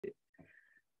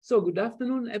So good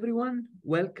afternoon, everyone.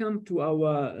 Welcome to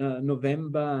our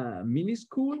November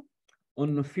mini-school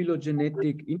on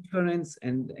phylogenetic inference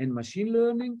and machine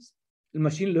learnings.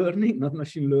 Machine learning, not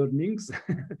machine learnings,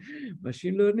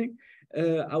 machine learning.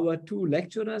 Our two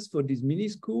lecturers for this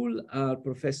mini-school are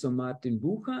Professor Martin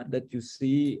Bucher, that you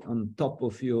see on top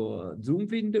of your Zoom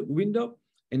window,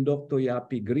 and Dr.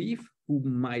 Japie Greeff,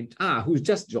 who's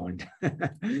just joined.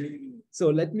 So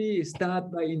let me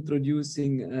start by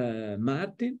introducing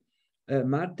Martin.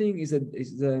 Martin is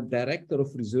a director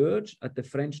of research at the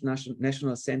French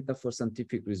National Center for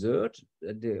Scientific Research,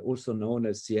 also known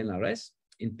as CNRS,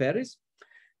 in Paris,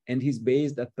 and he's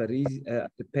based at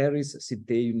the Paris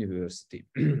Cité University.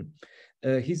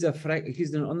 He's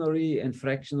an honorary and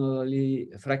fractional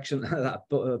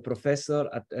professor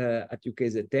at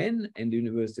UKZN and the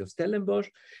University of Stellenbosch.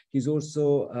 He's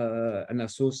also an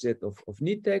associate of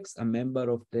NITheCS, a member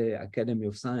of the Academy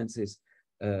of Sciences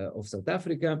of South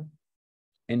Africa.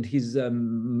 And his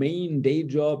main day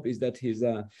job is that he's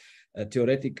a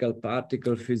theoretical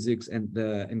particle physics and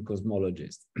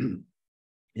cosmologist.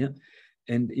 Yeah.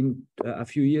 And a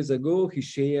few years ago, he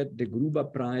shared the Gruber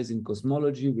Prize in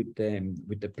Cosmology with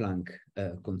the Planck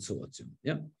Consortium.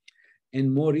 Yeah,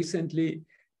 and more recently,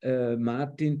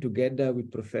 Martin, together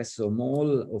with Professor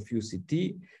Moll of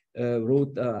UCT,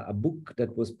 wrote a book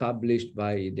that was published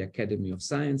by the Academy of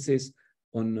Sciences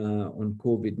on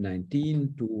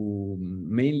COVID-19 to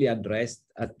mainly address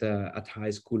at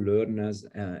high school learners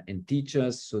and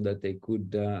teachers so that they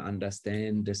could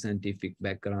understand the scientific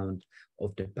background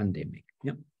of the pandemic.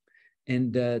 Yeah.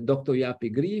 And Dr.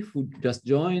 Japie Greeff, who just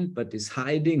joined but is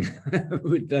hiding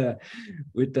with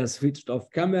a switched off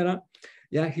camera.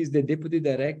 Yeah, he's the deputy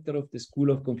director of the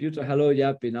School of Computer. Hello,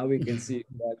 Japie, now we can see you.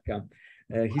 Welcome.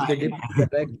 He's the deputy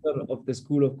director of the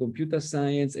School of Computer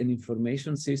Science and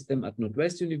Information System at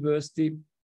Northwest University.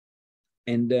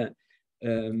 And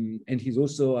he's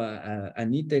also a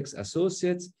NITheCS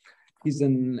associate. He's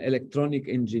an electronic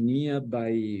engineer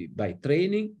by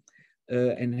training.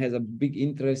 And has a big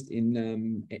interest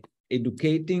in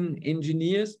educating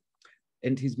engineers.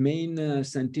 And his main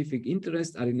scientific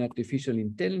interests are in artificial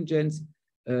intelligence,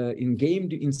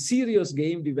 in serious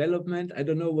game development. I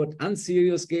don't know what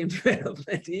unserious game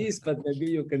development is, but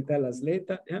maybe you can tell us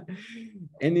later. Yeah?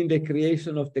 And in the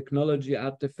creation of technology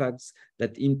artifacts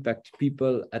that impact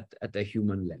people at a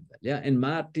human level. Yeah? And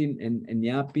Martin and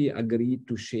Japie agreed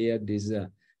to share this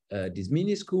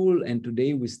mini school, and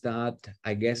today we start,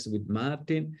 I guess, with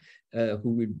Martin, who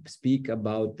will speak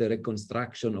about the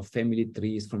reconstruction of family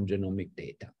trees from genomic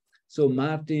data. So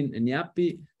Martin and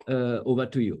Japie, over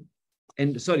to you.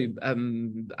 And sorry,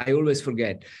 I always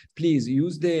forget, please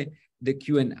use the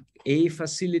Q&A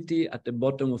facility at the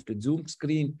bottom of the Zoom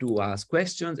screen to ask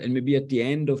questions, and maybe at the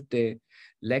end of the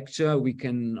lecture, we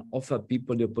can offer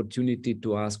people the opportunity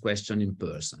to ask questions in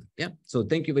person. Yeah. So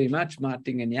thank you very much,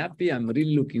 Martin and Japie. I'm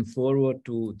really looking forward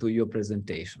to your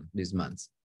presentation this month.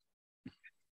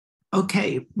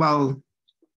 Okay. Well,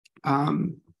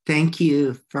 thank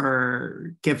you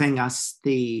for giving us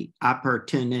the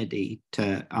opportunity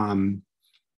to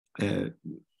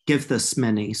give this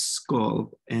mini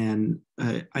school. And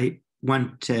I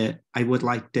would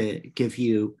like to give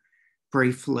you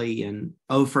briefly an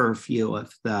overview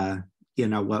of the,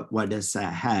 what is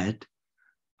ahead,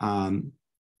 and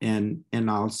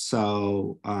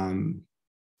also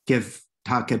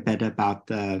talk a bit about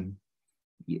the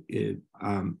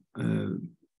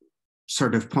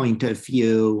sort of point of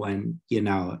view and,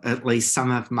 at least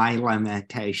some of my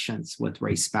limitations with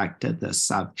respect to the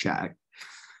subject.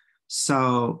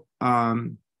 So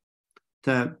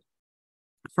the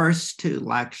first two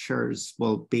lectures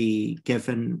will be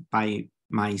given by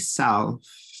myself,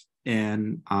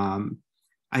 and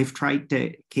I've tried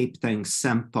to keep things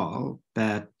simple,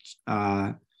 but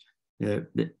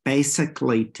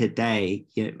basically today,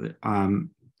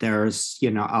 there's,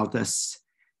 all this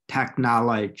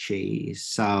technology.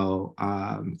 So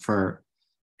for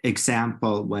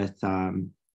example, with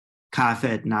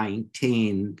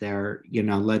COVID-19, there are,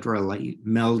 literally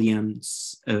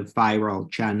millions of viral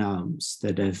genomes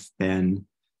that have been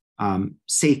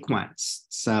sequenced.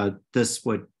 So this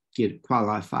would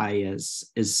qualify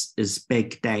as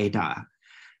big data.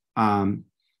 And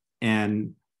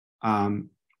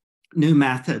new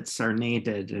methods are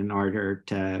needed in order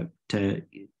to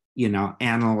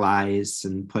analyze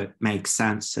and make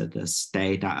sense of this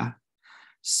data.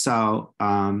 So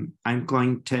I'm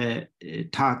going to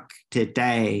talk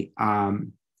today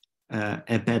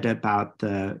a bit about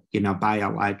the,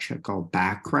 biological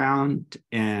background,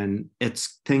 and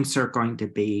things are going to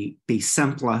be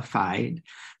simplified.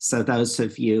 So those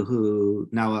of you who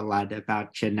know a lot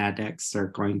about genetics are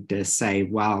going to say,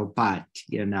 well, but,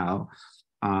 you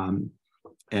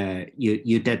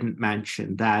didn't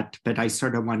mention that, but I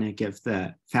sort of want to give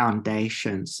the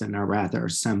foundations in a rather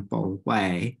simple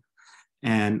way.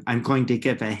 And I'm going to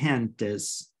give a hint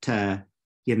as to,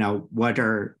 what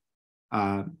are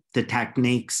the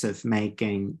techniques of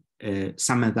making,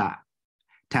 some of the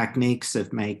techniques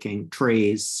of making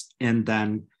trees. And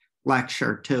then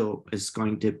lecture 2 is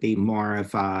going to be more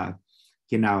of a,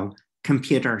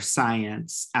 computer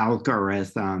science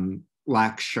algorithm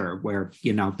lecture where,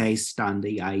 based on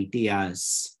the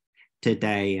ideas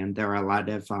today, and there are a lot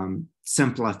of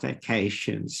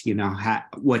simplifications,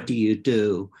 what do you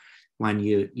do when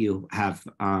you have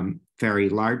very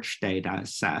large data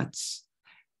sets?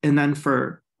 And then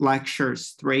for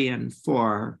lectures 3 and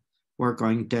 4, we're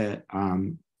going to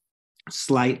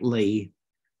slightly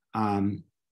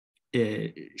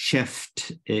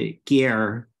shift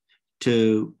gear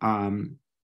to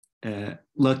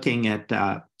looking at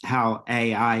how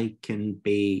AI can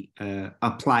be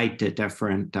applied to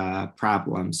different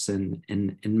problems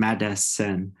in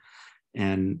medicine.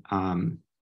 And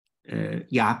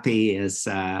Japie is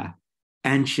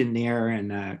engineer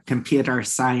and a computer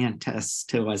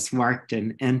scientist who has worked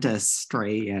in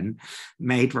industry and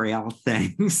made real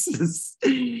things, as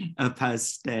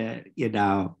opposed to,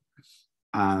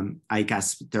 I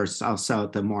guess there's also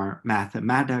the more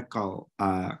mathematical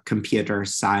computer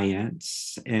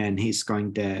science, and he's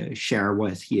going to share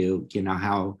with you,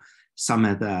 how some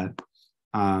of the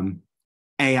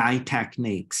AI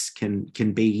techniques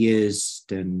can be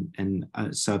used, and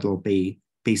so it'll be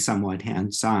somewhat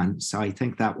hands-on. So I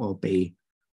think that will be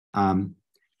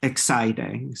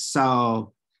exciting.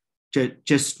 So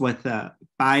just with the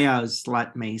bios,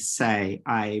 let me say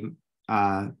my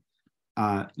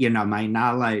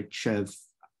knowledge of,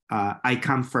 I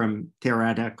come from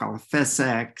theoretical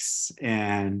physics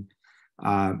and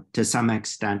to some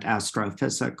extent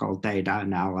astrophysical data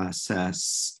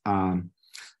analysis, and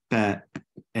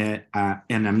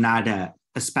I'm not a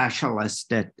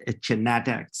specialist at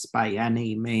genetics by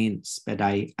any means, but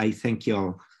I think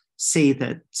you'll see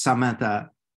that some of the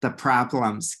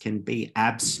problems can be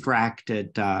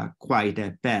abstracted quite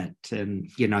a bit.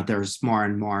 And, there's more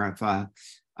and more of a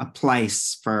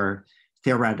place for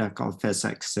theoretical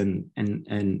physics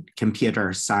and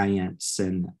computer science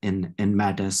in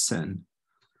medicine.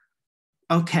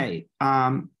 Okay,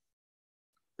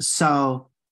 so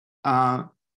I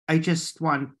just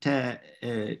want to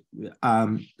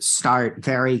start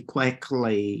very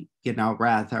quickly,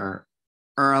 rather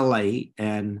early.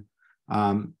 And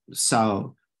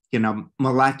so,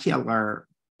 molecular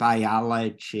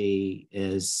biology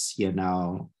is,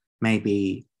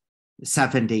 maybe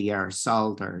 70 years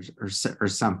old or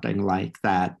something like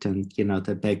that. And,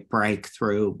 the big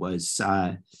breakthrough was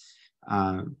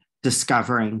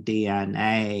discovering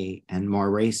DNA and more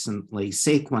recently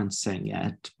sequencing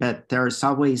it. But there's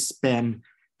always been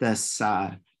this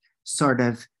sort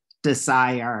of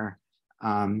desire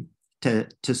to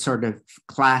sort of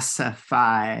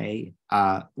classify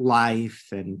life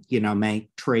and,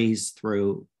 make trees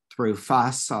through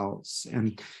fossils.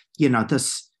 And,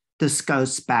 this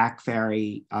goes back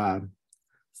very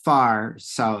far.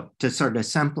 So to sort of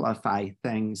simplify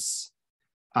things,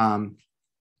 one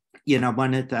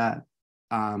of the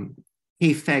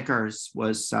key figures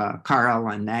was Carl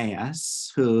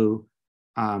Linnaeus, who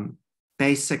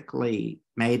basically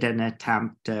made an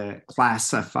attempt to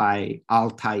classify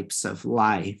all types of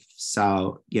life.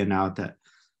 So,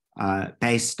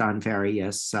 based on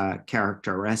various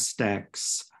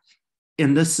characteristics.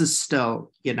 And this is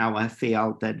still, a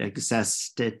field that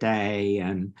exists today,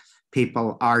 and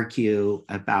people argue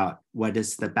about what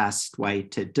is the best way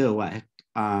to do it.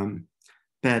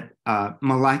 But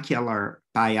molecular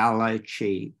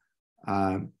biology,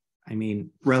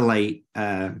 really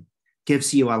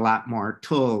gives you a lot more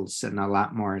tools and a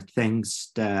lot more things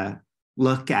to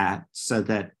look at, so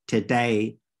that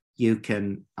today you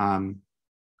can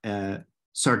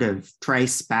sort of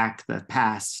trace back the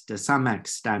past to some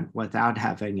extent without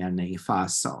having any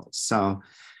fossils. So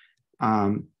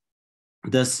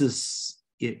this is,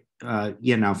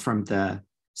 from the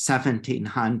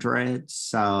 1700s.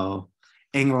 So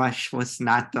English was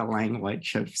not the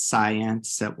language of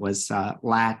science. It was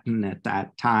Latin at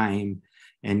that time.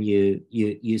 And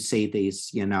you see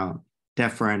these,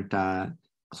 different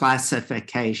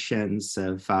classifications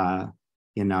of,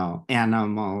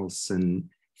 animals and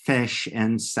fish,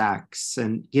 insects,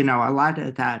 and, a lot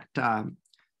of that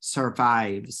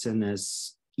survives and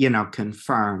is,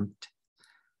 confirmed.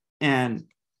 And,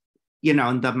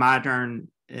 in the modern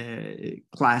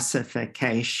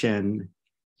classification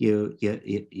you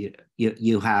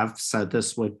have, so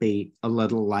this would be a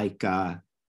little like a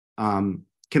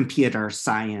computer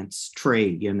science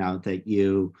tree, that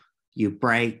you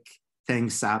break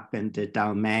things up into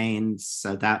domains.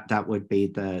 So that would be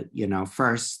the,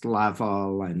 first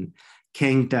level, and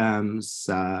kingdoms,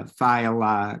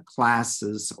 phyla,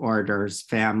 classes, orders,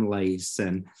 families,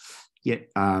 and,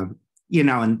 and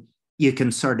you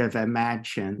can sort of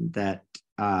imagine that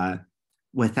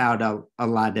without a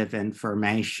lot of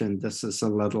information, this is a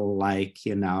little like,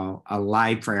 a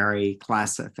library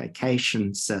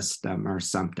classification system or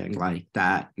something like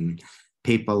that. And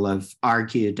people have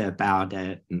argued about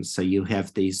it. And so you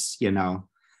have these,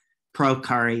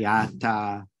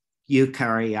 prokaryota,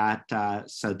 eukaryota.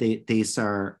 So these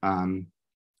are,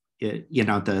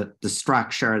 the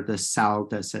structure of the cell.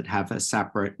 Does it have a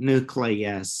separate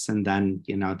nucleus? And then,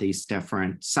 these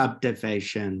different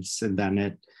subdivisions, and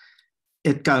then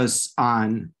it goes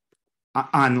on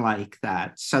like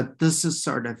that. So this is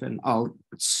sort of an old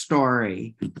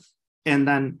story. And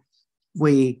then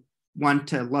we want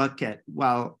to look at,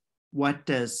 well, what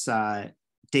does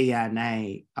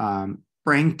DNA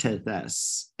bring to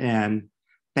this? And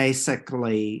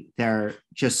basically, there are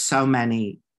just so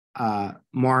many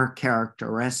more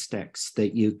characteristics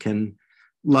that you can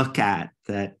look at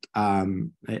that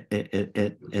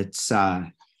it's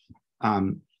a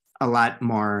lot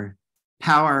more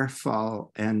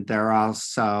powerful, and there are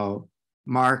also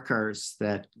markers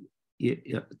that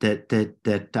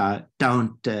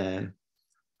don't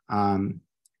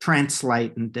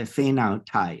translate into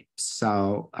phenotypes.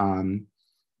 So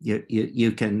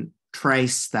you can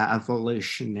trace the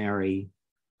evolutionary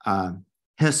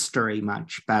history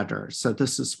much better. So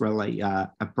this is really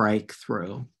a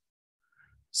breakthrough.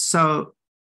 So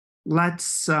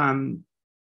let's,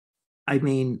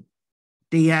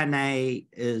 DNA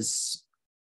is,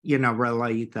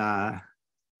 really the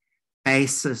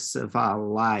basis of our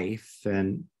life,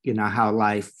 and, how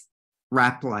life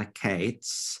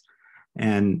replicates.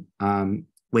 And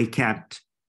we can't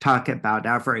talk about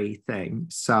everything.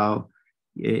 So,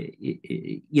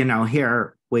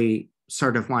 here we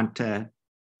sort of want to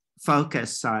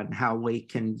focus on how we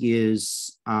can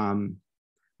use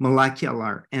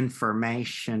molecular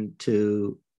information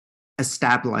to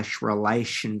establish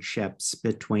relationships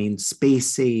between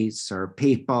species or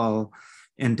people,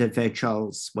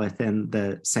 individuals within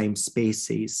the same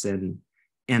species in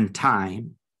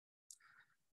time.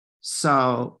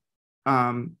 So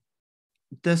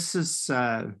this is,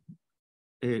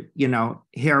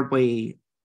 here we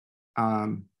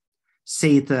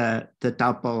see the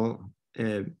double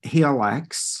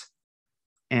helix,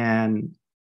 and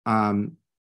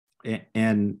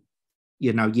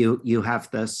you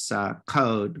have this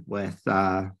code with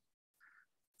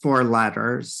 4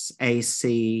 letters, A,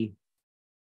 C,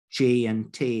 G,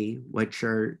 and T, which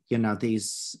are,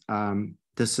 these,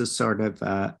 this is sort of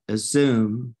a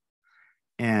zoom,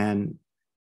 and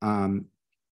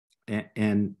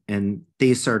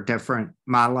these are different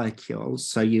molecules.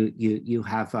 So you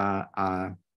have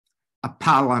a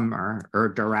polymer or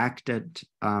directed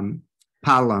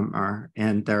polymer,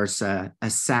 and there's a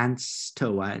sense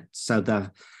to it. So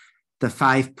the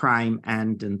 5'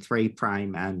 end and 3'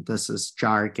 end, this is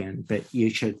jargon, but you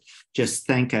should just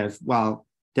think of, well,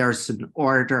 there's an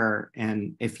order,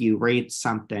 and if you read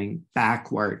something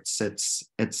backwards,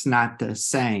 it's not the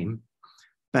same.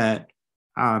 But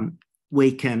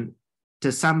we can,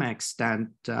 to some extent,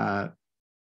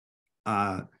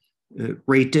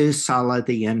 reduce all of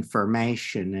the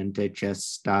information into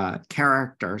just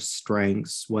character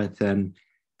strings with an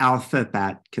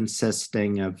alphabet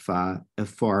consisting of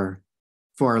 4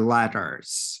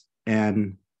 letters.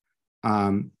 And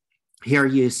here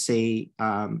you see,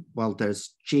 well,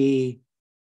 there's G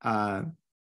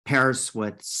pairs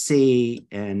with C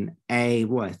and A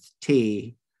with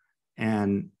T.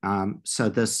 And so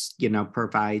this,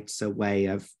 provides a way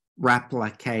of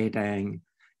replicating,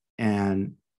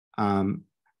 and the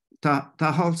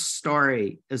whole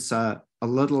story is a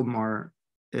little more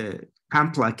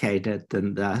complicated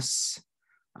than this,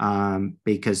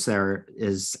 because there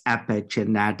is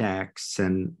epigenetics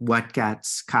and what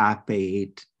gets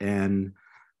copied, and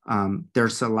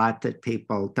there's a lot that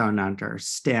people don't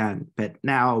understand. But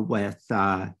now with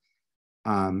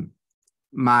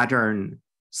modern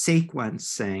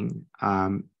sequencing,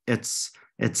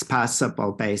 it's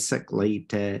possible basically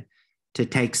to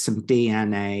take some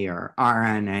DNA or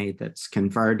RNA that's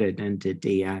converted into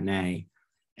DNA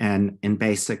and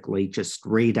basically just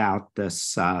read out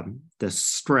this, this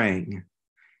string.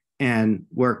 And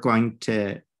we're going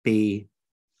to be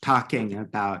talking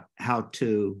about how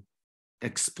to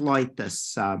exploit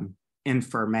this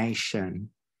information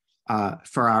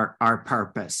for our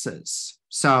purposes.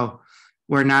 So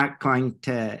we're not going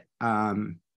to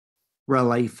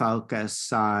really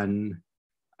focus on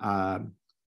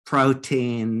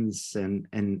proteins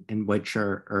and which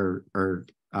are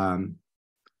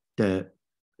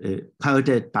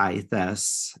coded by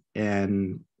this.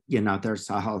 And, you know, there's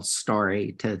a whole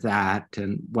story to that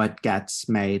and what gets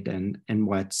made and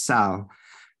what sell.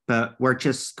 But we're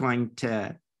just going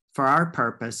to, for our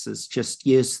purposes, just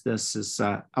use this as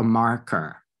a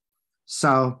marker.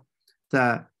 So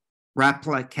the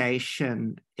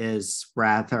replication is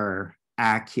rather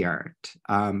accurate,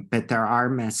 but there are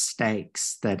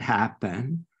mistakes that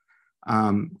happen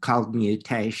called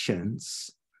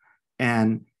mutations.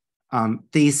 And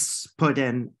these put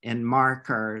in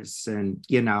markers, and,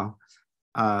 you know,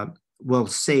 we'll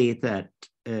see that,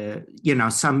 you know,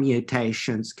 some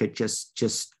mutations could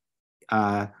just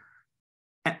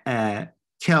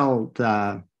kill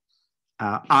the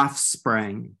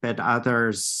offspring, but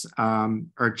others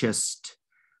are just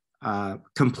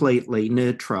completely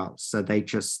neutral. So they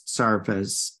just serve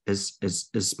as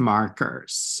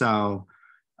markers. So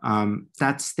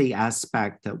that's the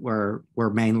aspect that we're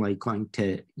mainly going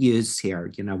to use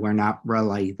here. You know, we're not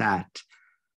really that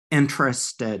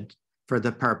interested for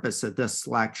the purpose of this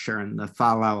lecture and the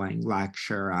following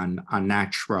lecture on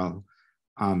natural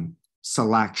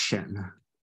selection.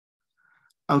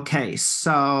 Okay,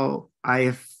 so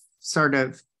I've sort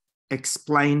of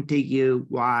explained to you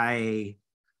why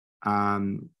the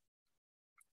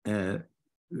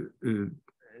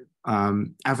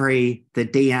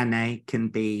DNA can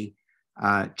be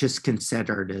just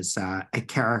considered as a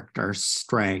character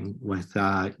string with,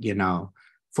 you know,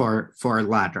 four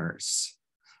letters.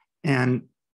 And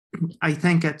I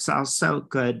think it's also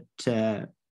good to,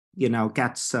 you know,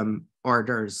 get some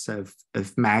orders of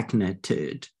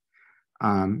magnitude.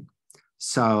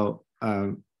 This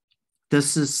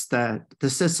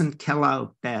isn't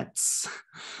kilobits.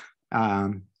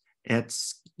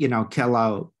 It's, you know,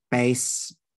 kilo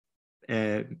base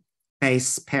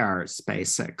pairs,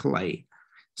 basically.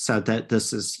 So that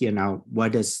this is, you know,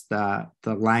 what is the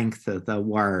length of the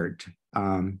word?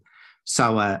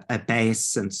 So a base,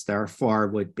 since there are 4,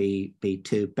 would be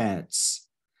 2 bits.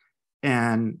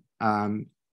 And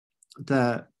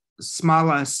the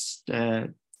smallest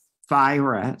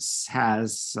virus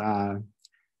has a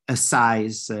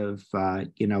size of,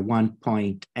 you know,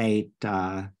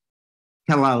 1.8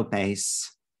 kilobase,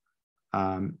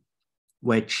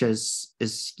 which is,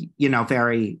 you know,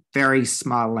 very, very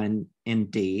small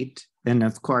indeed. And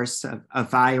of course, a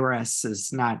virus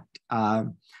is not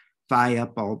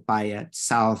viable by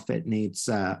itself. It needs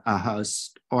a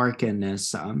host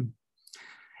organism.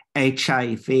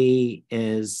 HIV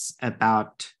is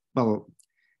about, well,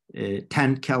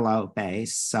 10 kilobase,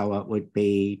 so it would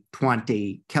be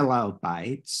 20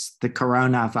 kilobytes. The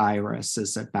coronavirus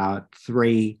is about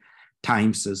 3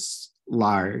 times as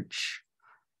large.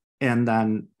 And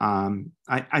then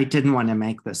I didn't want to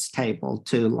make this table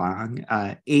too long.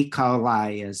 E.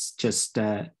 coli is just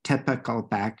a typical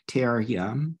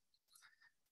bacterium.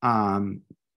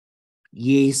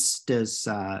 Yeast is,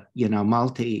 you know,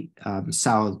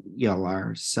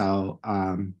 multicellular. So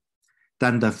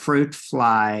then the fruit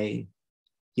fly,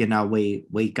 you know,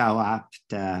 we go up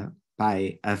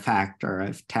by a factor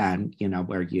of 10, you know,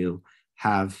 where you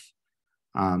have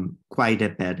quite a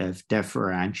bit of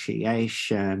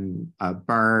differentiation. A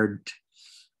bird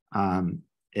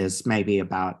is maybe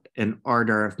about an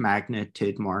order of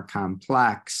magnitude more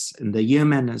complex, and the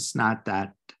human is not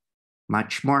that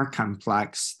much more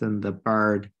complex than the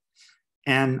bird.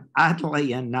 And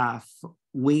oddly enough,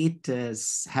 wheat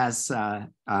has a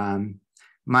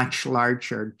much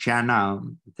larger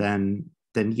genome than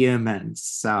humans.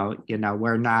 So, you know,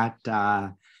 we're not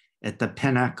at the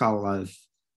pinnacle of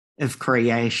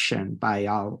creation by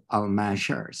all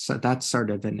measures. So that's sort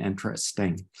of an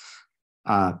interesting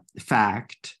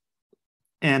fact.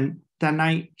 And then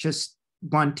I just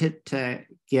wanted to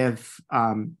give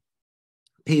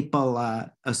people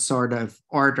a sort of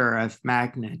order of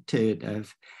magnitude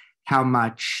of how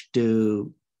much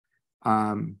do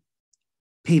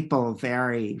people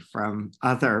vary from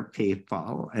other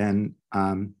people. And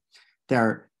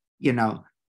they're, you know,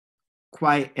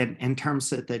 quite in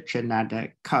terms of the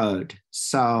genetic code.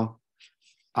 So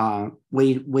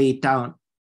we don't,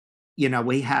 you know,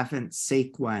 we haven't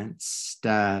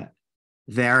sequenced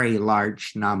very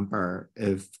large number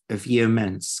of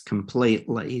humans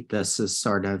completely. This is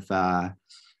sort of a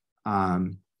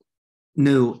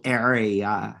new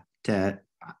area to,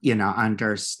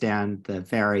 understand the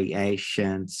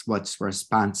variations, what's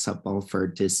responsible for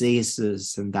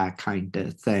diseases and that kind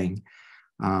of thing.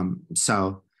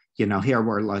 So, here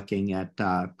we're looking at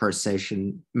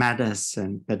precision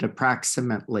medicine, but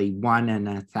approximately 1 in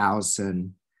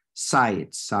 1,000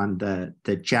 sites on the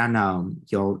genome,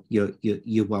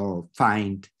 you will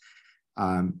find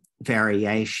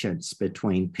variations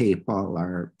between people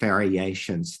or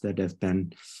variations that have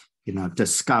been,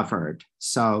 discovered.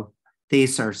 So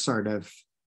these are sort of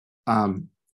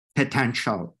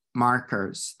potential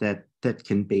markers that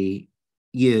can be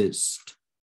used.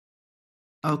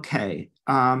 Okay,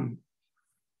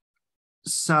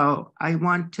 so I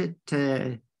wanted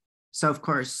to, so of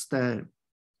course the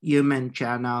human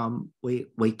genome,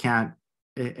 we can't,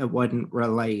 it wouldn't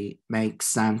really make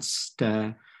sense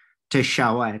to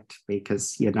show it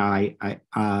because, 6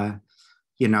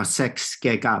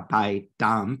 gigabyte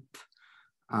dump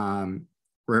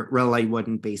really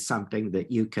wouldn't be something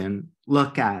that you can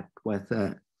look at with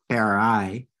a bare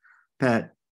eye.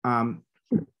 But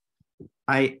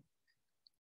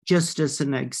just as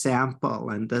an example,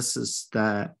 and this is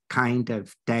the kind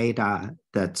of data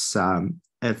that's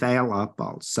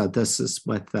available. So this is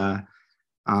with the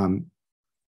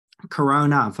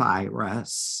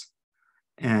coronavirus,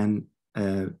 and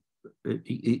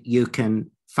you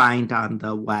can find on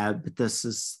the web, this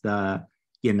is the,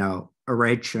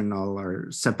 original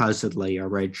or supposedly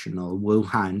original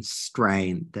Wuhan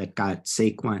strain that got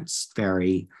sequenced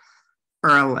very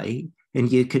early. And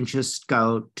you can just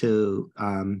go to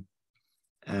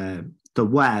the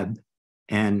web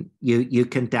and you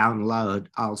can download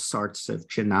all sorts of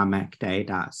genomic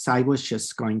data. So I was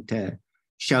just going to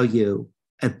show you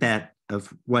a bit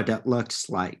of what it looks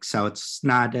like. So it's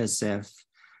not as if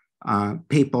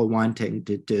people wanting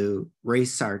to do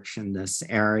research in this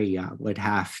area would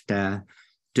have to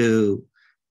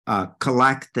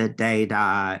collect the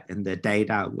data, and the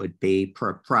data would be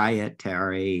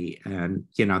proprietary. And,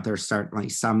 there's certainly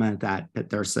some of that, but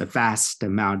there's a vast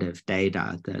amount of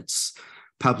data that's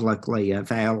publicly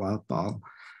available.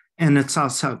 And it's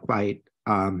also quite,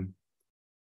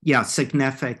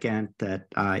 significant that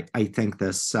I think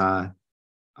this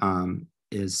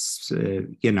is,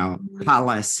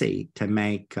 policy to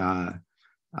make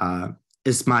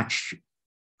as much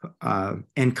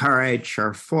encourage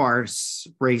or force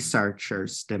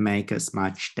researchers to make as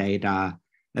much data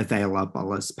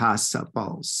available as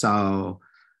possible. So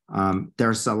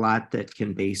there's a lot that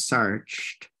can be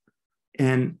searched.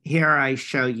 And here I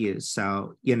show you,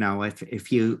 so,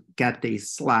 if you get these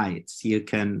slides, you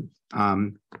can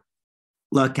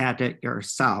look at it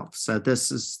yourself. So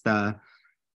this is the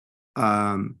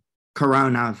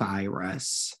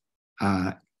coronavirus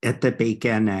at the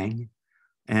beginning,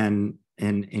 and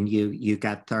you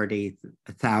got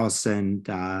 30,000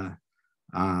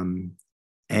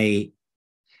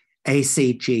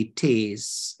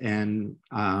 ACGTs, and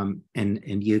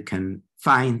you can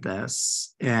find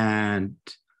this, and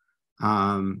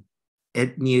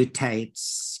it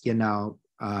mutates,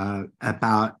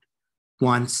 about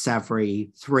once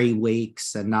every 3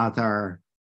 weeks. Another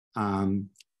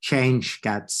change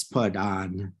gets put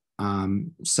on.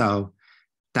 So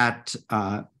that,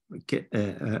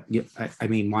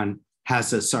 one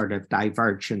has a sort of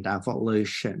divergent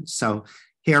evolution. So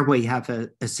here we have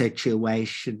a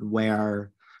situation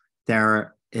where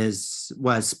there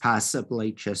was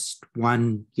possibly just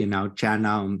one,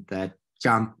 genome that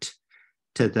jumped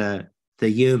to the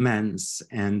humans,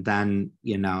 and then,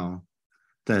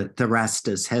 the rest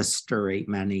is history,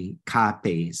 many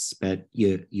copies. But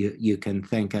you can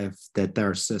think of that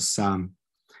there's this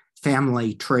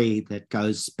family tree that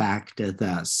goes back to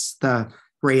this. The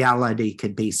reality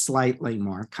could be slightly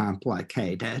more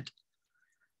complicated.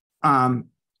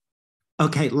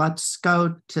 Okay, let's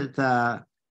go to the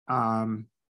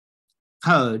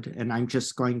code, and I'm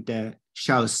just going to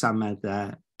show some of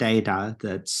the data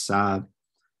that's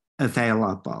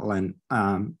available, and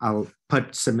I'll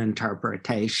put some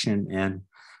interpretation in.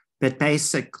 But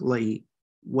basically,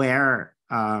 where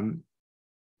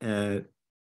the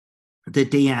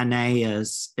DNA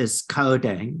is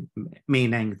coding,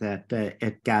 meaning that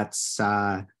it gets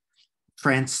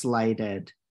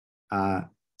translated,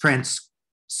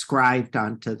 transcribed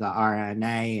onto the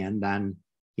RNA, and then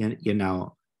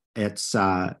it's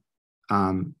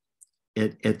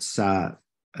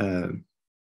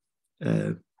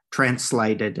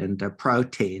translated into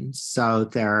proteins. So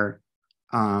there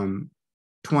are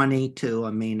 22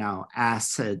 amino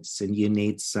acids, and you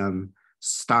need some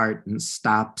start and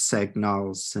stop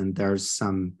signals, and there's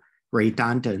some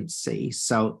redundancy.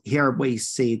 So here we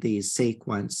see these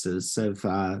sequences of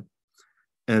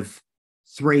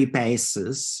 3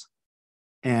 bases,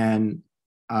 and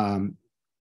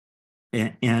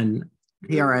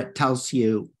here it tells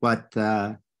you what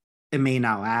the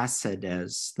amino acid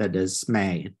is that is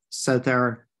made. So there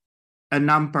are a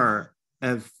number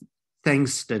of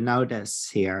things to notice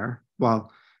here.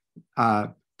 Well,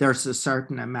 there's a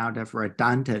certain amount of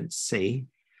redundancy.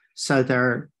 So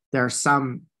there are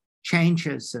some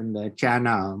changes in the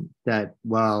genome that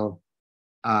will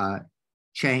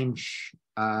change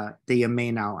the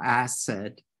amino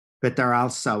acid, but there are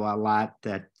also a lot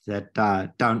that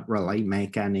don't really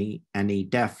make any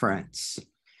difference.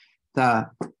 The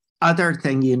other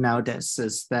thing you notice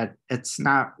is that it's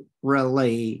not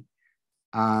really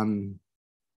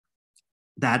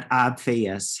that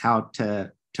obvious how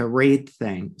to read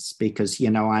things, because, you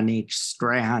know, on each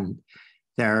strand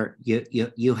there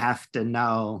you have to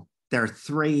know there are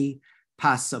 3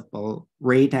 possible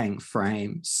reading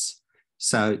frames.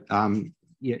 So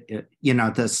you know,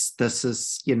 this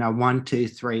is, you know, 1, 2,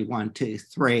 3, 1, 2,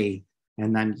 3,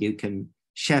 and then you can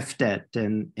shift it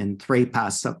in 3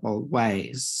 possible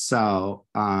ways. So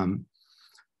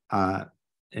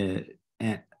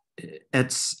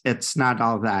it's not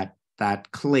all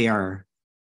that clear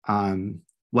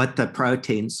what the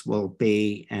proteins will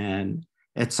be, and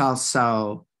it's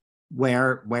also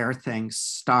where things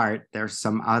start. There's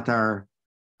some other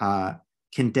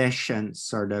conditions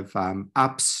sort of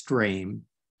upstream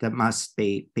that must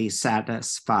be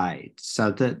satisfied.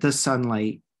 So this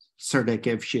only sort of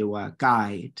gives you a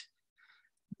guide.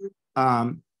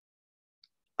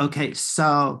 Okay,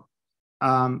 so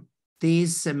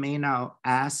these amino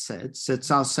acids, it's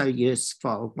also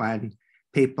useful when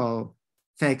people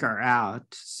figure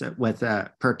out with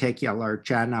a particular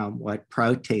genome what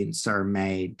proteins are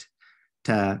made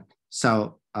to.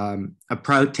 So a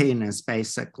protein is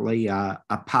basically a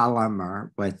polymer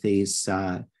with these,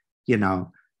 you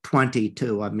know,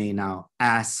 22 amino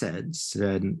acids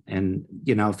and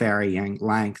you know, varying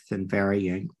length and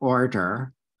varying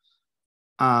order.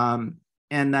 And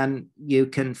then you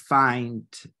can find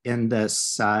in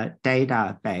this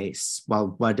database,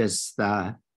 well, what is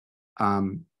the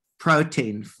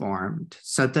protein formed?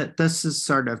 So that this is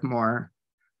sort of more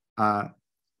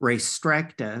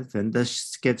restrictive, and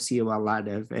this gives you a lot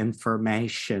of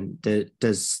information.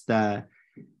 Does the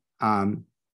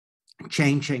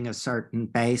changing a certain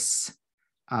base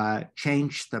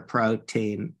change the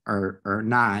protein or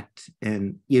not?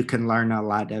 And you can learn a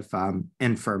lot of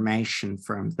information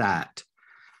from that.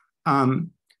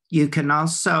 You can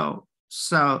also,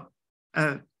 so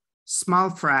a small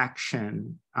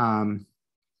fraction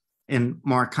in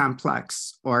more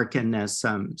complex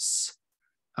organisms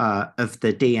of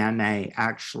the DNA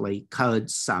actually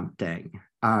codes something.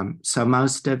 So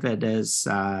most of it is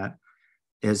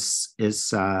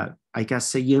I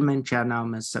guess a human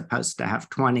genome is supposed to have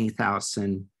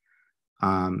 20,000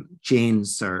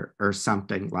 genes or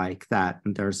something like that.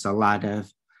 And there's a lot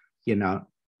of, you know,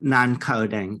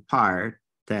 non-coding part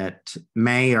that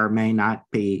may or may not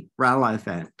be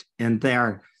relevant. And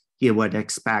there you would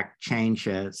expect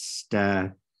changes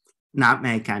to not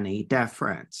make any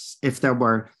difference. If there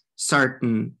were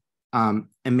certain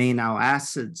amino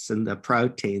acids in the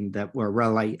protein that were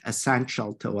really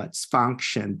essential to its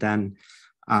function, then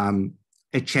a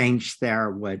change there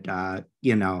would,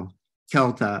 you know,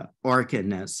 kill the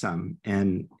organism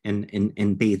and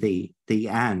be the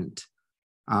end.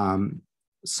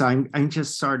 So I'm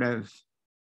just sort of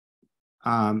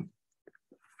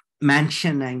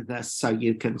mentioning this so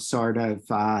you can sort of,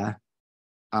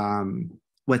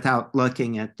 without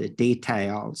looking at the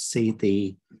details, see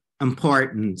the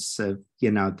importance of,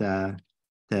 you know, the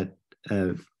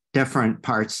different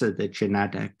parts of the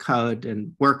genetic code.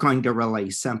 And we're going to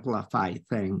really simplify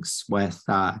things with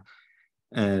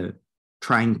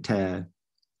trying to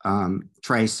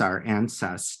trace our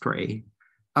ancestry.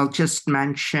 I'll just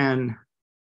mention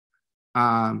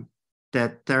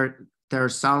that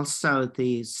there's also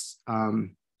these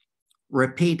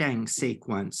repeating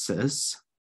sequences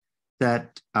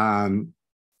that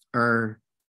are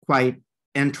quite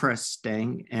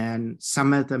interesting, and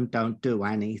some of them don't do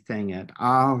anything at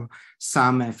all.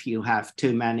 Some, if you have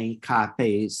too many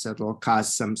copies, it'll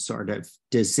cause some sort of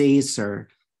disease or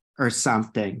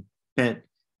something. But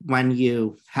when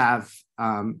you have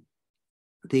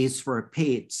these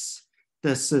repeats,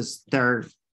 there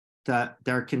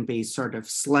can be sort of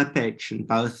slippage in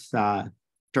both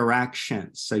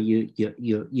directions. So you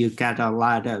get a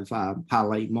lot of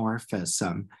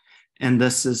polymorphism. And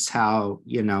this is how,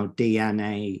 you know,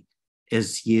 DNA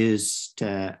is used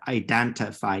to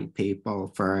identify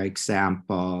people, for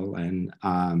example, in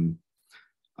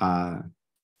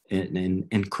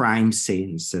crime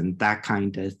scenes and that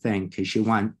kind of thing, because you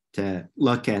want to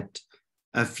look at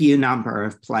a few number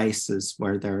of places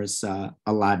where there's a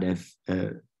lot of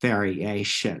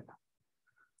variation.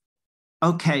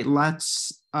 Okay,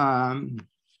 let's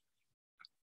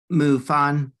move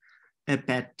on a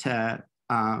bit to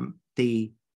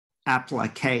the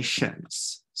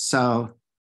applications. So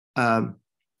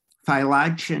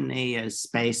phylogeny is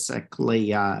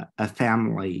basically a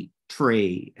family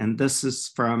tree, and this is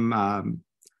from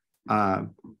a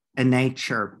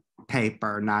Nature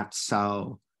paper not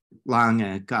so long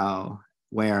ago,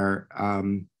 where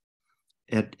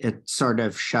it sort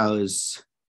of shows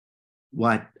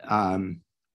what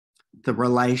the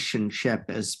relationship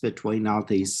is between all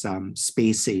these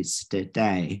species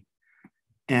today.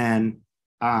 And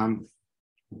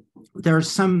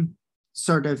there's some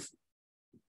sort of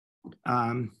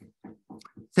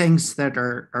things that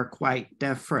are quite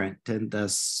different in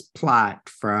this plot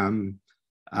from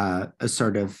a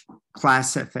sort of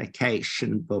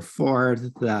classification before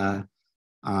the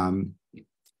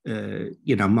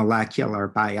molecular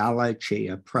biology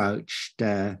approach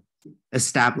to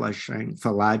establishing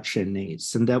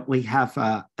phylogenies, and that we have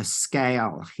a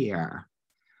scale here.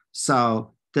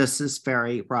 So this is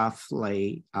very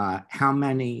roughly how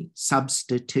many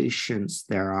substitutions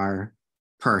there are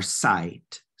per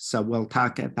site. So we'll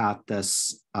talk about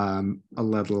this a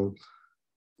little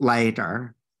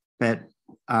later, but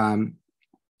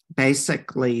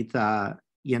basically the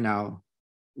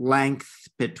length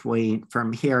between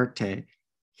from here to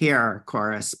here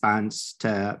corresponds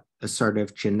to a sort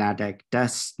of genetic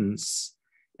distance,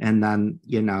 and then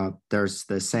there's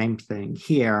the same thing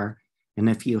here. And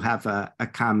if you have a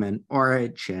common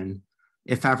origin,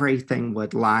 if everything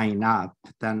would line up,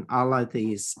 then all of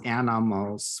these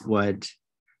animals would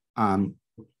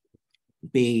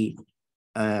be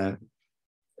on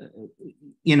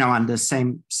the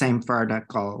same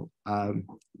vertical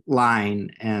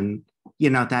line, and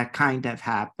that kind of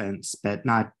happens, but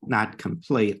not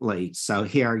completely. So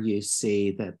here you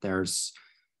see that there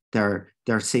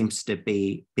seems to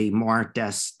be more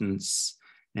distance,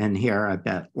 and here a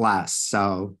bit less.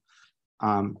 So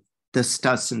this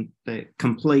doesn't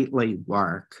completely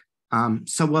work.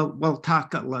 So we'll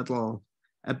talk a little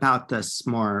about this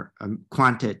more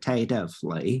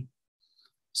quantitatively.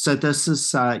 So this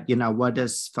is, what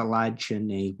is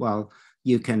phylogeny? Well,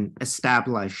 you can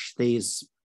establish these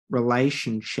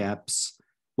relationships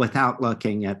without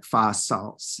looking at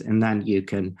fossils. And then you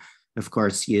can, of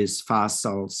course, use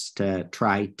fossils to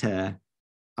try to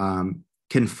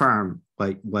confirm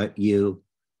what you,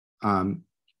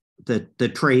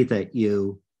 the tree that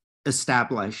you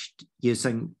established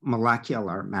using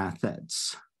molecular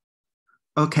methods.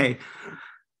 Okay,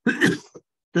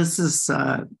 this is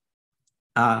a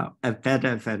bit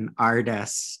of an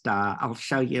artist. I'll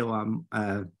show you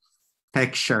a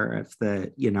picture of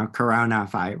the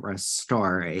coronavirus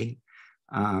story.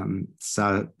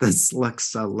 So this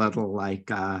looks a little like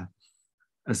a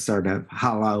sort of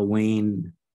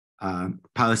Halloween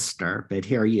poster, but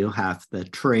here you have the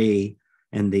tree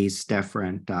and these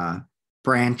different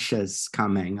branches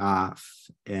coming off,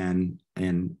 and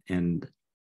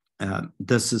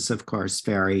this is of course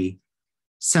very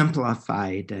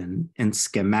simplified and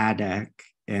schematic,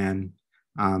 and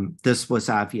this was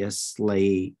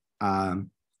obviously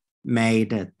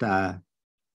made at the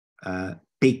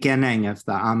beginning of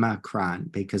the Omicron,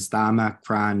 because the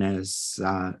Omicron is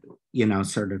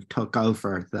sort of took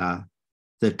over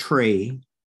the tree.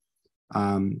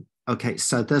 Okay,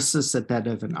 so this is a bit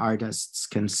of an artist's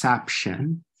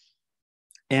conception,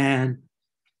 and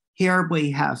here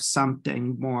we have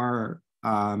something more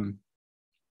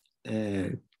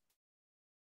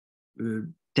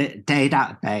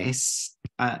database,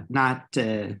 not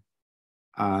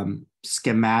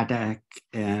schematic,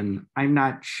 and I'm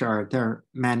not sure there are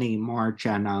many more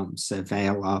genomes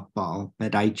available,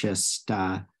 but I just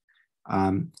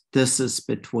this is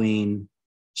between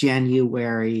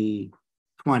January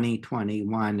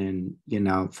 2021 and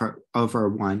for over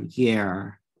 1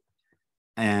 year,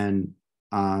 and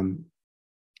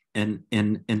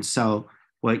so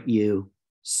what you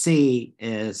see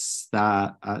is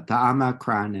the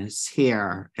Omicron is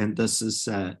here, and this is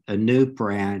a new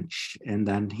branch, and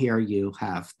then here you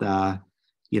have the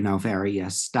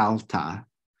various delta,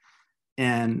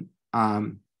 and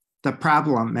the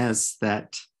problem is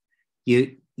that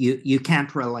you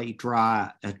can't really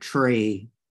draw a tree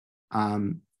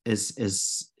in the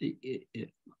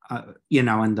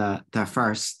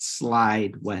first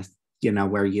slide with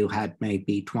where you had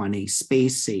maybe 20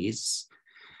 species.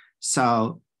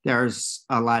 So there's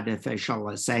a lot of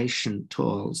visualization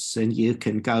tools, and you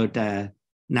can go to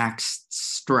next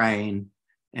strain,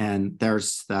 and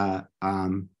there's the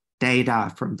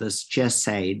data from this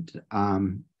GISAID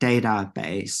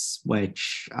database,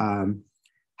 which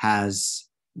has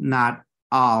not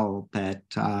all, but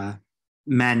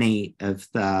many of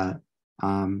the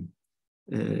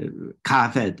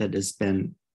COVID that has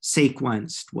been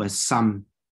sequenced with some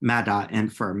meta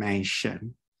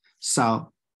information.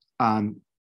 So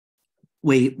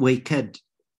we could,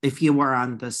 if you were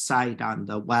on the site on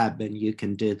the web and you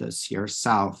can do this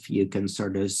yourself, you can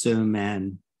sort of zoom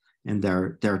in, and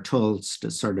there are tools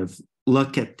to sort of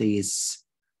look at these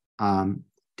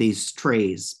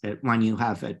trees. But when you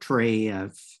have a tree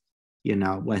of,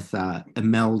 with a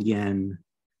million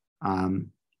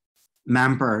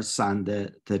members on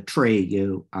the tree,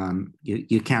 you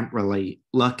can't really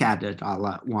look at it all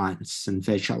at once, and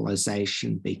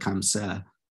visualization becomes a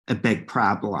big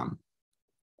problem.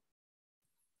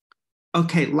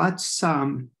 Okay, let's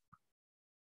turn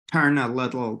a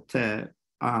little to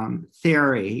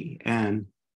theory, and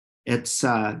it's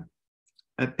a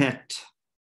bit,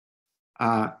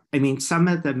 some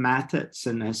of the methods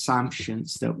and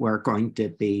assumptions that we're going to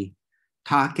be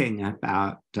talking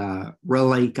about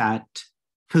really got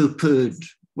poo-pooed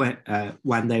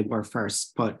when they were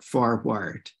first put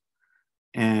forward.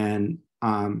 And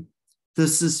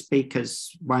this is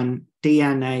because when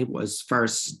DNA was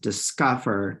first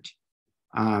discovered,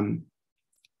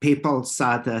 people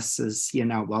saw this as,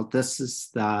 well, this is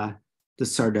the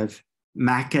sort of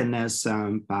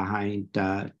mechanism behind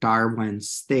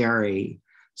Darwin's theory.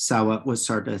 So it was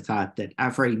sort of thought that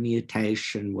every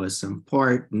mutation was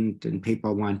important, and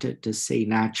people wanted to see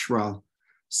natural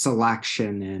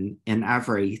selection in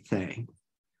everything.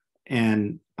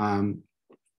 And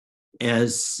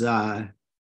as the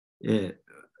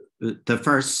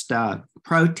first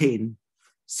protein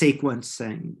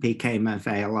sequencing became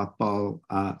available,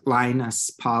 Linus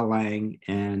Pauling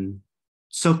and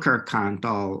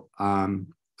Zuckerkandl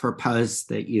proposed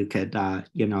that you could,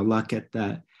 look at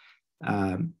the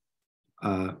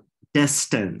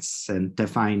distance and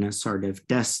define a sort of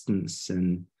distance,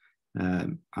 and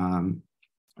the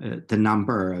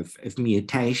number of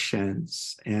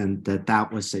mutations, and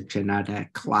that was a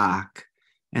genetic clock.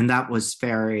 And that was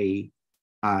very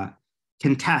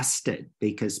contested,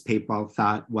 because people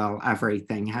thought, well,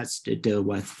 everything has to do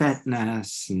with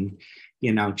fitness, and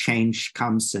change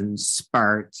comes in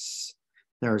spurts.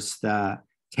 There's the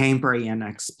Cambrian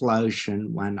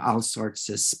explosion, when all sorts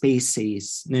of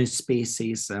new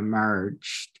species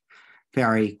emerged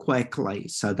very quickly.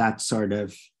 So that sort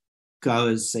of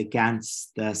goes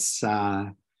against this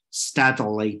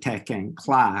steadily ticking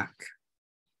clock.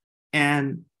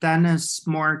 And then as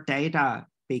more data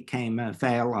became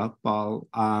available,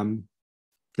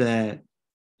 the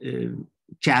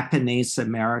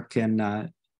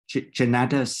Japanese-American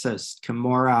geneticist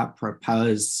Kimura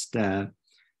proposed the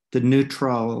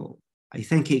neutral, I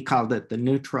think he called it the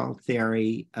neutral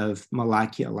theory of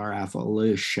molecular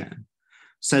evolution.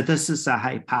 So this is a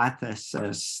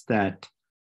hypothesis that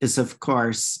is, of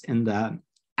course, in the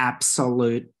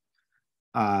absolute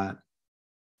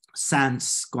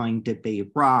sense going to be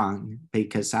wrong,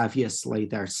 because obviously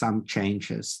there are some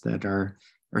changes that are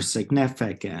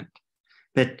significant.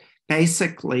 But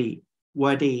basically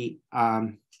what he,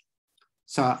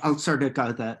 so I'll sort of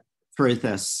go through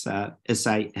this as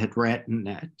I had written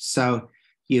it. So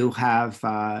you have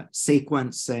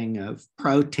sequencing of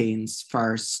proteins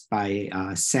first by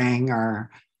Sanger,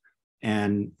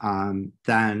 and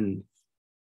then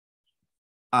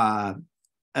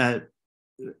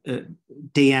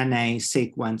DNA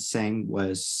sequencing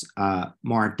was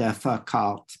more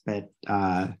difficult, but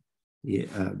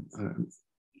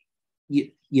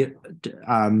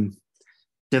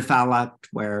developed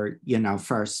where,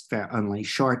 first only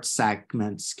short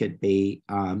segments could be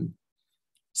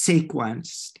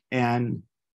sequenced, and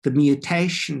the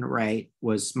mutation rate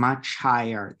was much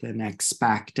higher than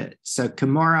expected. So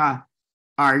Kimura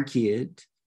argued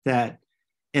that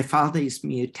if all these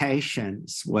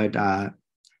mutations would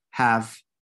have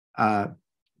an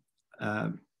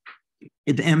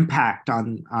impact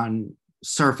on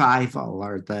survival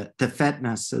or the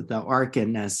fitness of the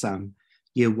organism,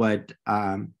 you would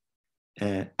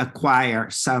acquire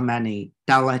so many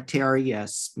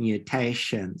deleterious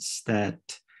mutations that,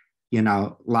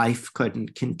 life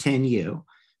couldn't continue.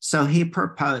 So he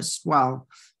proposed, well,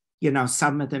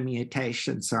 some of the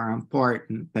mutations are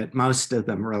important, but most of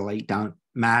them really don't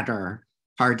matter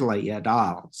hardly at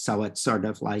all. So it's sort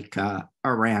of like a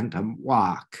random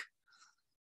walk.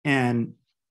 And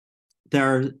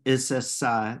there is this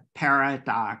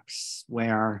paradox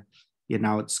where,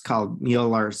 it's called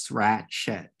Mueller's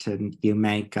ratchet, and you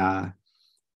make a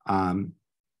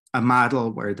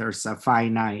model where there's a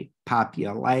finite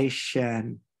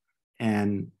population,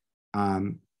 and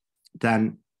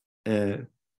then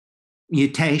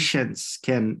mutations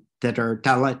that are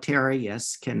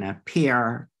deleterious can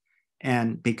appear.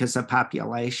 And because a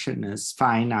population is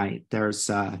finite, there's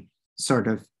a sort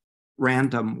of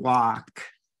random walk,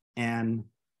 and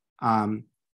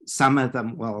some of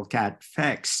them will get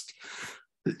fixed.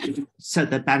 So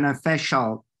the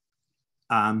beneficial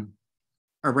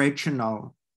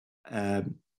original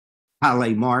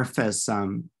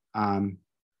polymorphism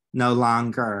no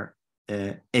longer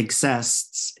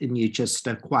exists, and you just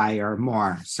acquire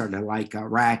more, sort of like a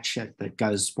ratchet that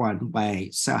goes one way.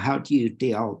 So how do you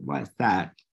deal with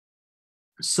that?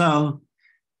 So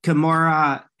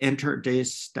Kimura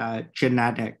introduced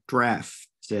genetic drift,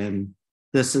 and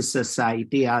this is this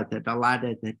idea that a lot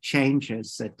of the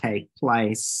changes that take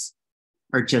place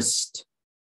are just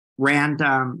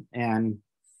random, and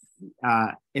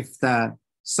if the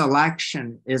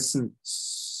selection isn't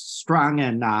strong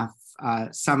enough,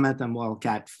 some of them will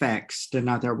get fixed. In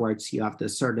other words, you have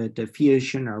this sort of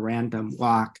diffusion or random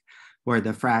walk where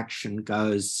the fraction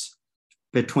goes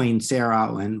between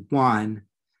 0 and 1,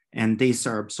 and these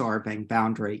are absorbing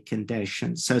boundary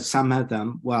conditions. So some of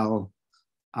them will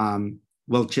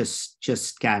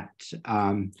just get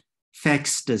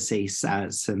fixed, as he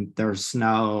says, and there's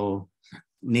no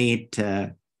need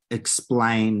to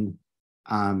explain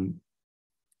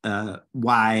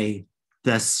why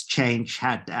this change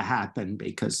had to happen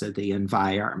because of the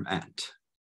environment.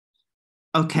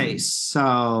 Okay,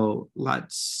 so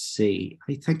let's see.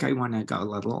 I think I want to go a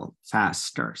little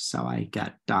faster so I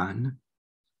get done.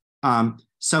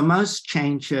 So most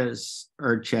changes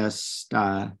are just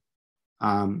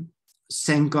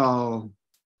single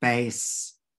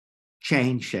base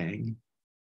changing,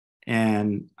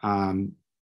 and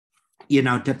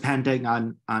depending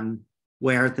on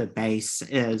where the base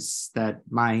is, that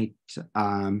might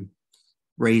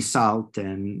result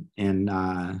in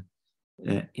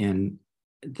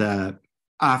the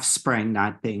offspring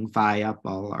not being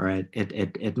viable, or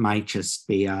it might just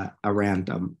be a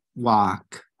random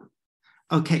walk.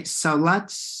 Okay, so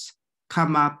let's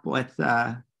come up with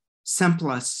the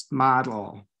simplest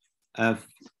model of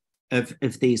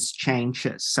these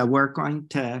changes. So we're going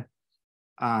to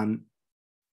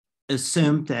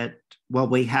assume that, well,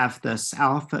 we have this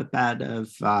alphabet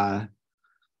of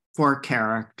 4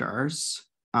 characters.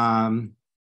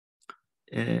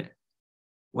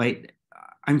 Wait,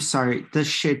 I'm sorry, this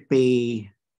should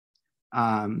be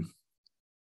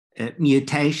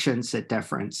mutations at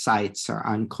different sites are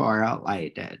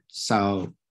uncorrelated.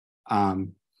 So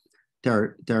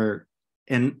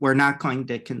and we're not going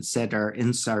to consider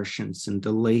insertions and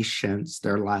deletions,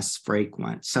 they're less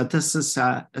frequent. So this is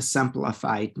a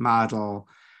simplified model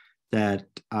that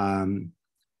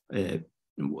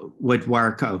would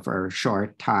work over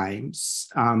short times.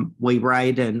 We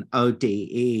write in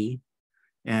ODE,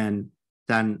 and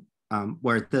then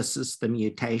where this is the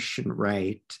mutation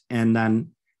rate, and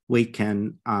then we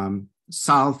can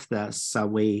solve this. So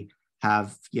we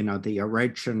have, the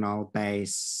original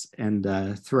base and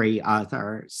the 3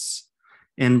 others,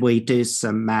 and we do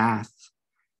some math,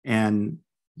 and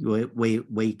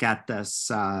we get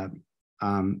this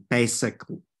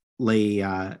basically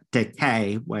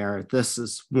decay, where this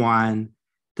is 1,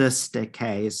 this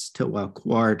decays to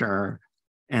 1/4,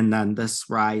 and then this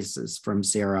rises from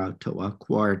 0 to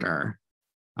 1/4.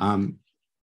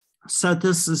 So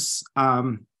this is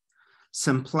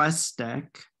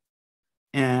simplistic,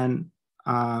 and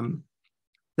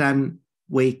then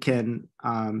we can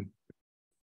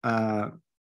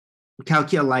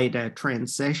calculate a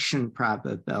transition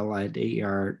probability,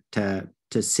 or to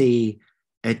see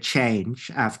a change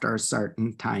after a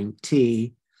certain time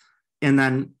t, and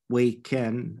then we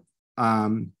can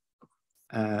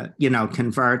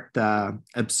convert the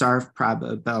observed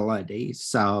probability.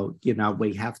 So,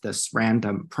 we have this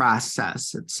random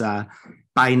process. It's a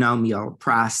binomial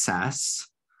process,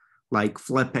 like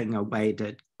flipping a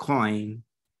weighted coin,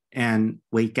 and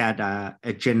we get a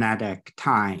genetic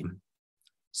time.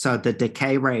 So the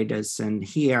decay rate is in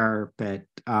here, but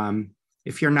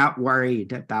if you're not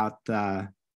worried about the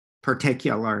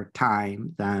particular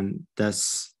time, then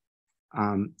this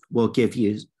will give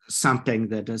you something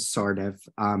that is sort of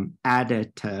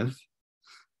additive.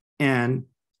 And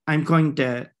I'm going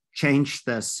to change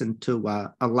this into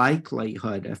a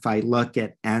likelihood. If I look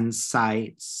at n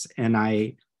sites and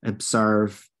I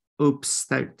observe, oops,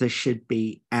 that this should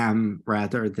be m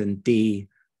rather than d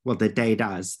well, the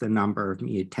data is the number of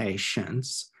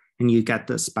mutations, and you get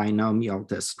this binomial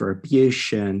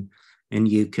distribution, and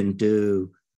you can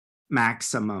do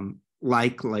maximum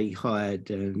likelihood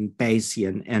and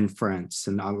Bayesian inference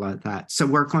and all of that. So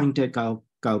we're going to go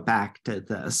back to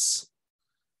this.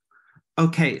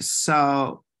 Okay,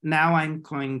 so now I'm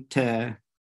going to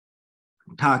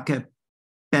talk a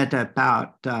bit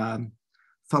about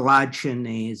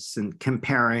phylogenies and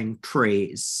comparing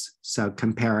trees, so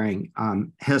comparing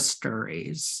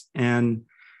histories. And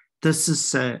this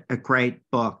is a great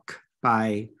book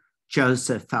by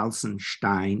Joseph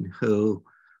Felsenstein, who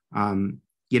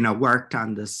worked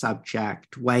on the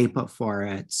subject way before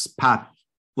it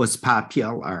was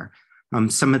popular.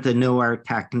 Some of the newer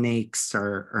techniques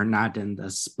are not in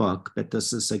this book, but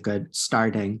this is a good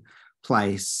starting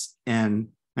place. And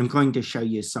I'm going to show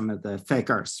you some of the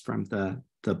figures from the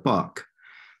book.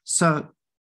 So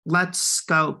let's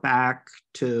go back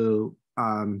to,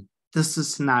 this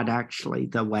is not actually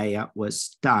the way it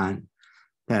was done,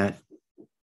 that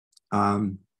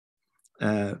Pauling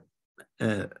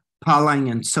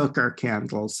and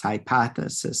Zuckerkandl's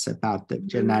hypothesis about the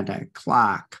genetic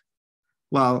clock.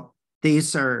 Well,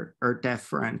 these are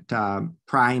different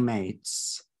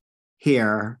primates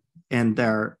here, and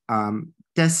their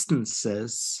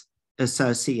distances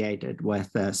associated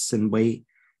with this, and we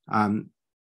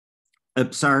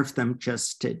observe them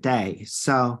just today.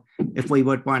 So if we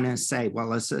would want to say,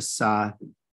 well, is this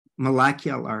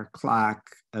molecular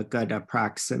clock a good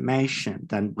approximation,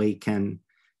 then we can,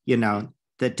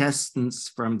 the distance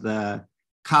from the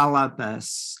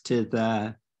colobus to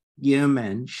the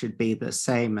human should be the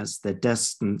same as the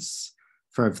distance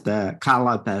from the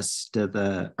colobus to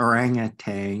the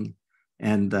orangutan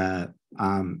and the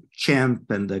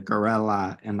chimp and the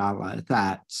gorilla and all of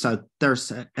that. So there's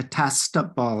a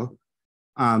testable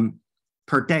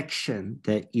prediction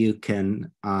that you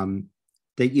can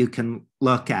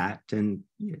look at, and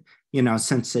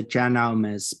since the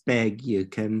genome is big, you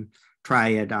can try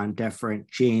it on different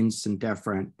genes and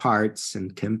different parts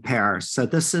and compare. So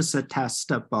this is a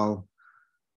testable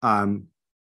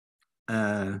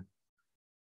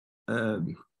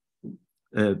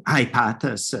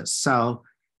hypothesis. So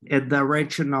in the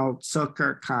original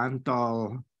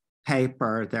Zuckerkandl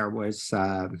paper, there was,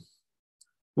 I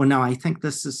think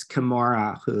this is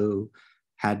Kimura who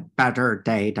had better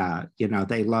data.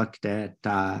 They looked at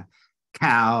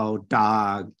cow,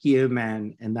 dog,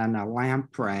 human, and then a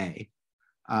lamprey,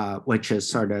 which is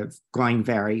sort of going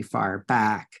very far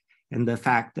back. And the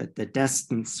fact that the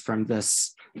distance from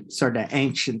this sort of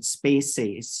ancient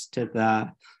species to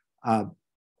the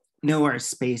newer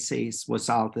species was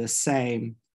all the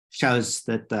same shows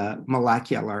that the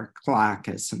molecular clock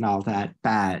isn't all that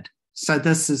bad. So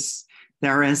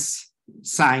there is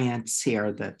science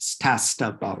here that's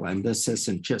testable, and this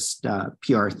isn't just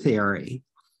pure theory.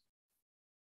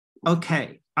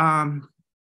 Okay, I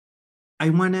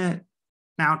want to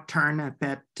now turn a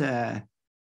bit to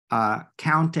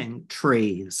counting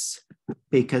trees,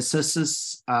 because this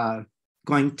is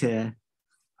going to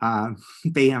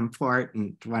be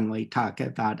important when we talk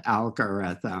about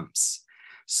algorithms.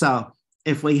 So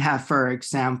if we have, for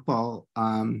example,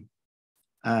 4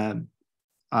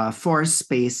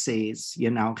 species,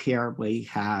 here we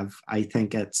have, I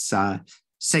think it's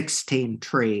 16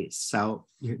 trees. So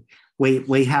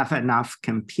we have enough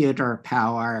computer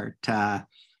power to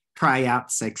try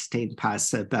out 16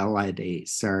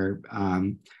 possibilities or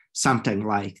something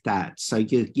like that. So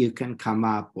you can come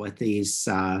up with these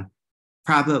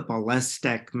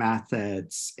probabilistic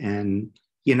methods and,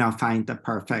 find the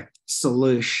perfect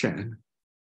solution.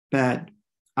 But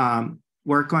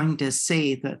we're going to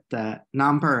see that the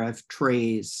number of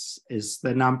trees is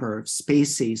the number of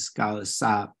species goes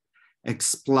up,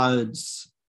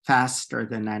 explodes faster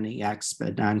than any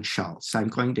exponential. So I'm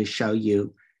going to show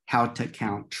you how to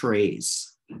count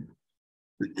trees.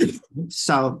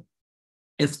 So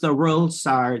if the rules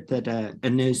are that a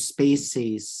new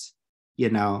species,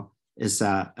 is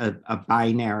a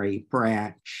binary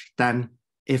branch, then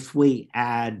if we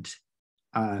add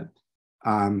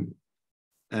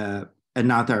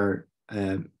another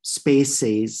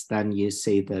species, then you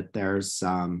see that there's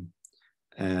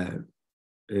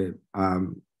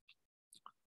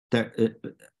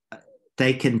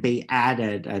they can be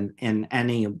added in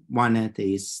any one of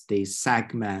these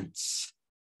segments,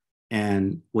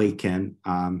 and we can.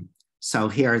 So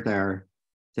here there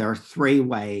are 3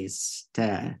 ways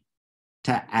to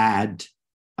add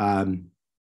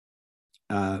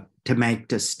to make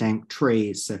distinct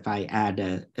trees. If I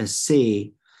add a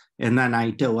C, and then I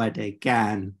do it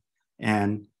again,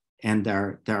 and and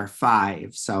there are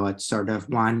 5. So it's sort of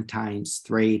 1 times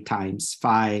 3 times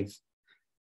 5,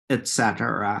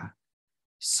 etc.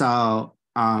 So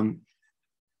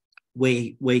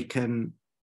we can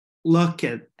look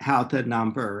at how the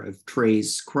number of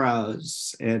trees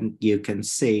grows, and you can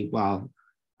see, well,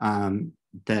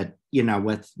 that, you know,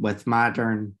 with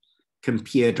modern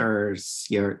computers,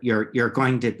 you're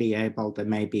going to be able to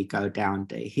maybe go down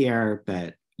to here,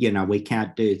 but, you know, we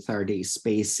can't do 30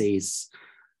 species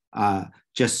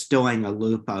just doing a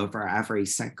loop over every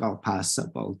single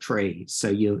possible tree. So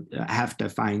you have to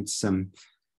find some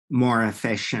more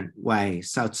efficient way.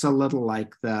 So it's a little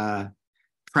like the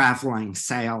traveling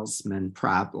salesman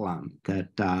problem,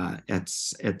 that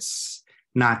it's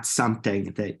not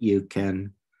something that you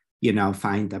can, you know,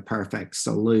 find the perfect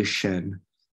solution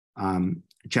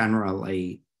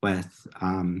generally with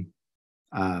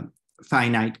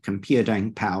finite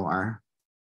computing power.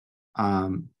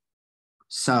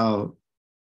 So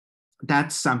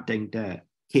that's something to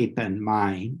keep in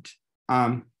mind.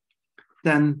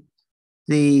 Then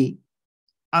the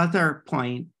other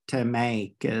point to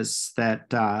make is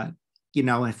that, you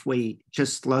know, if we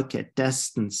just look at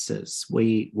distances,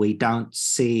 we don't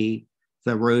see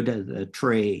the root of the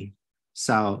tree.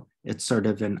 So it's sort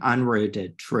of an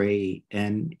unrooted tree.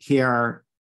 And here,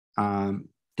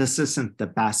 this isn't the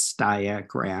best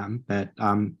diagram, but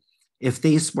if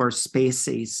these were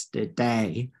species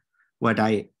today, what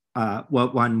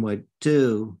one would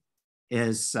do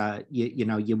is,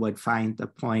 you would find the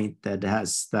point that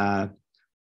has the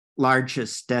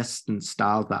largest distance to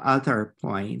all the other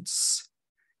points,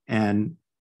 and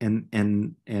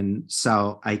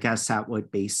so I guess that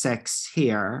would be 6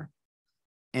 here,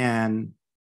 and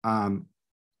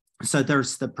so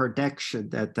there's the prediction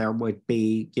that there would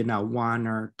be, you know, 1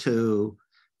 or 2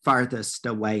 farthest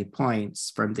away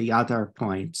points from the other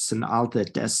points, and all the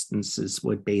distances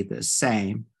would be the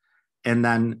same, and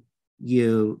then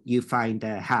you find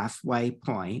a halfway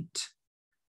point,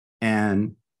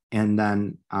 and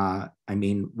then, I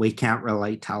mean, we can't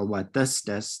really tell what this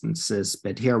distance is,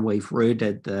 but here we've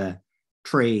rooted the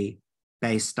tree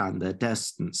based on the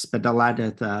distance. But a lot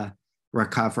of the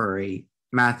recovery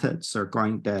methods are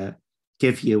going to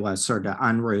give you a sort of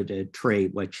unrooted tree,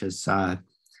 which is, I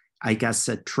guess,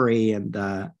 a tree in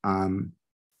the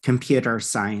computer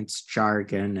science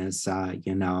jargon is,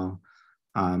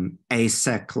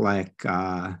 acyclic,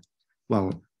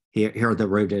 well, here the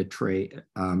rooted tree,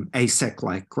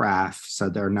 acyclic graph. So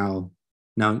there are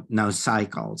no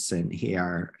cycles in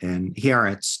here. And here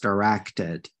it's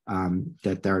directed,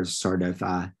 that there's sort of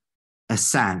a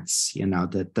sense, you know,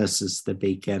 that this is the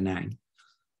beginning,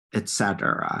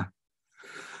 etc.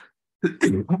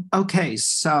 Okay,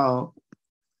 so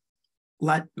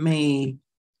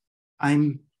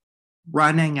I'm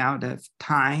running out of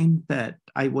time, but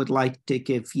I would like to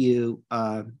give you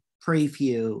a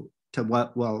preview to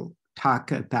what we'll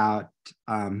talk about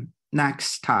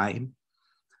next time.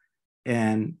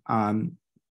 And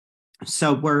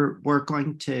so we're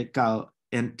going to go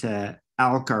into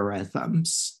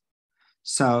algorithms.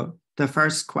 So the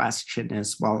first question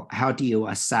is, well, how do you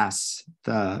assess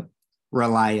the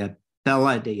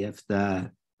reliability of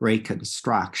the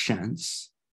reconstructions?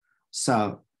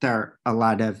 So there are a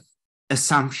lot of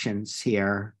assumptions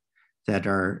here that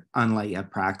are only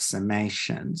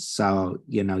approximations. So,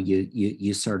 you know,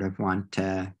 you sort of want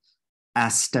to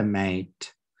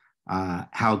estimate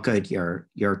how good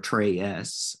your tree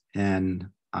is. And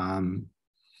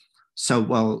so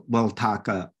we'll talk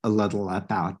a little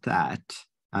about that.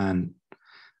 And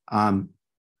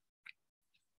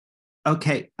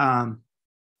okay,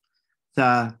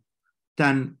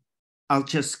 then I'll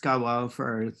just go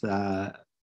over the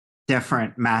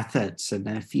different methods in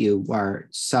a few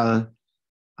words. So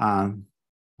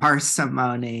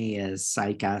parsimony is,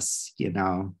 I guess, you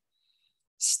know,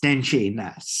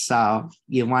 stinginess. So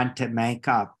you want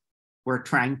to we're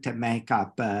trying to make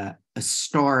up a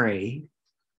story,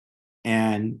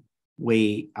 and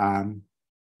we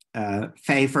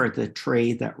favor the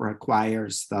tree that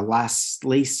requires the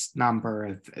least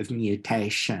number of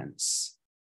mutations.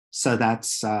 So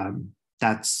that's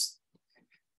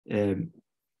the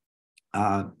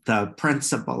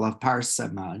principle of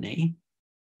parsimony.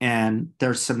 And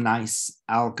there's some nice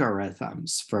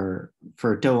algorithms for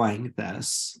doing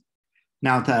this.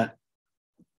 Now, the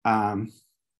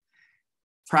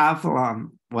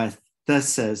problem with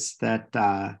this is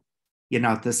that, you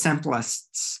know, the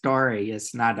simplest story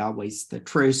is not always the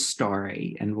true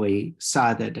story. And we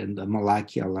saw that in the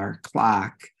molecular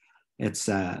clock. It's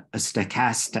a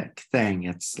stochastic thing.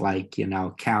 It's like, you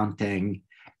know, counting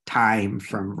time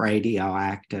from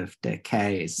radioactive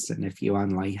decays. And if you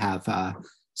only have a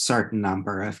certain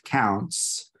number of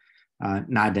counts,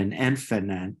 not an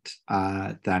infinite,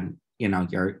 then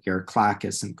your clock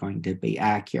isn't going to be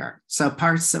accurate. So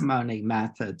parsimony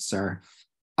methods are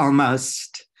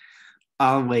almost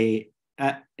always,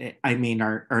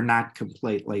 are not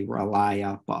completely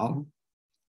reliable.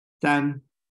 Then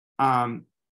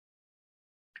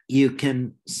you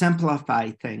can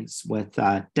simplify things with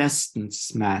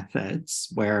distance methods,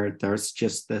 where there's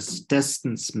just this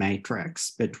distance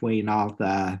matrix between all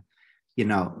the,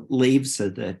 leaves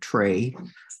of the tree.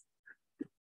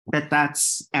 But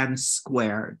that's n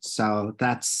squared, so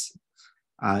that's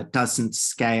doesn't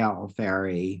scale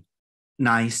very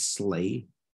nicely.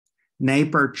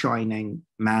 Neighbor joining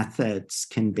methods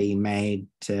can be made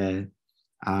to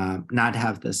not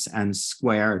have this n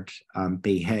squared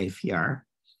behavior.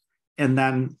 And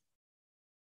then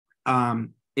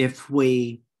if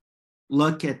we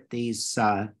look at these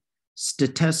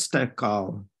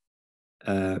statistical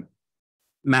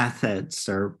methods,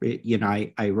 or,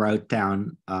 I wrote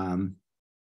down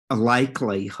a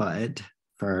likelihood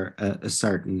for a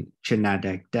certain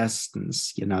genetic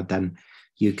distance, then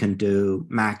you can do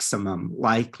maximum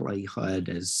likelihood,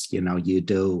 as, you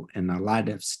do in a lot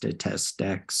of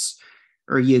statistics,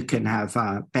 or you can have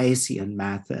Bayesian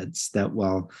methods that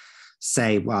will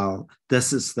say, well,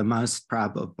 this is the most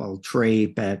probable tree,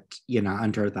 but,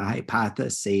 under the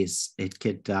hypotheses, it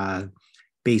could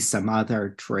be some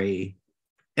other tree.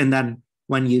 And then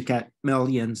when you get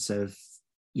millions of,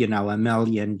 a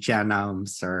million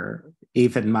genomes, or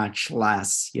even much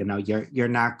less, you're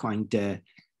not going to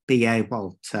be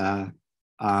able to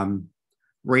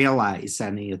realize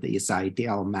any of these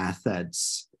ideal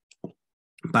methods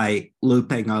by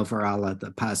looping over all of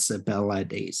the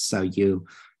possibilities. So you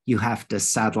have to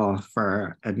settle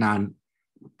for a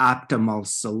non-optimal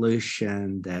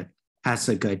solution that has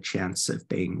a good chance of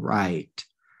being right.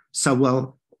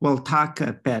 So we'll talk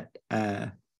a bit,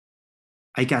 I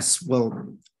guess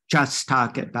we'll just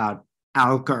talk about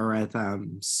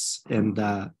algorithms in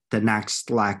the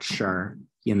next lecture,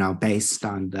 based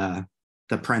on the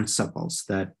principles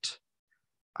that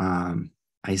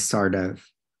I sort of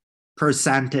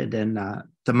presented in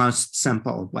the most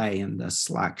simple way in this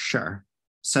lecture.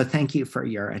 So thank you for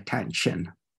your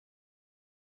attention.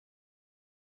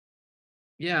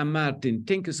 Yeah, Martin,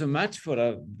 thank you so much for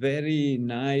a very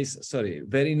nice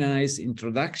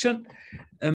introduction.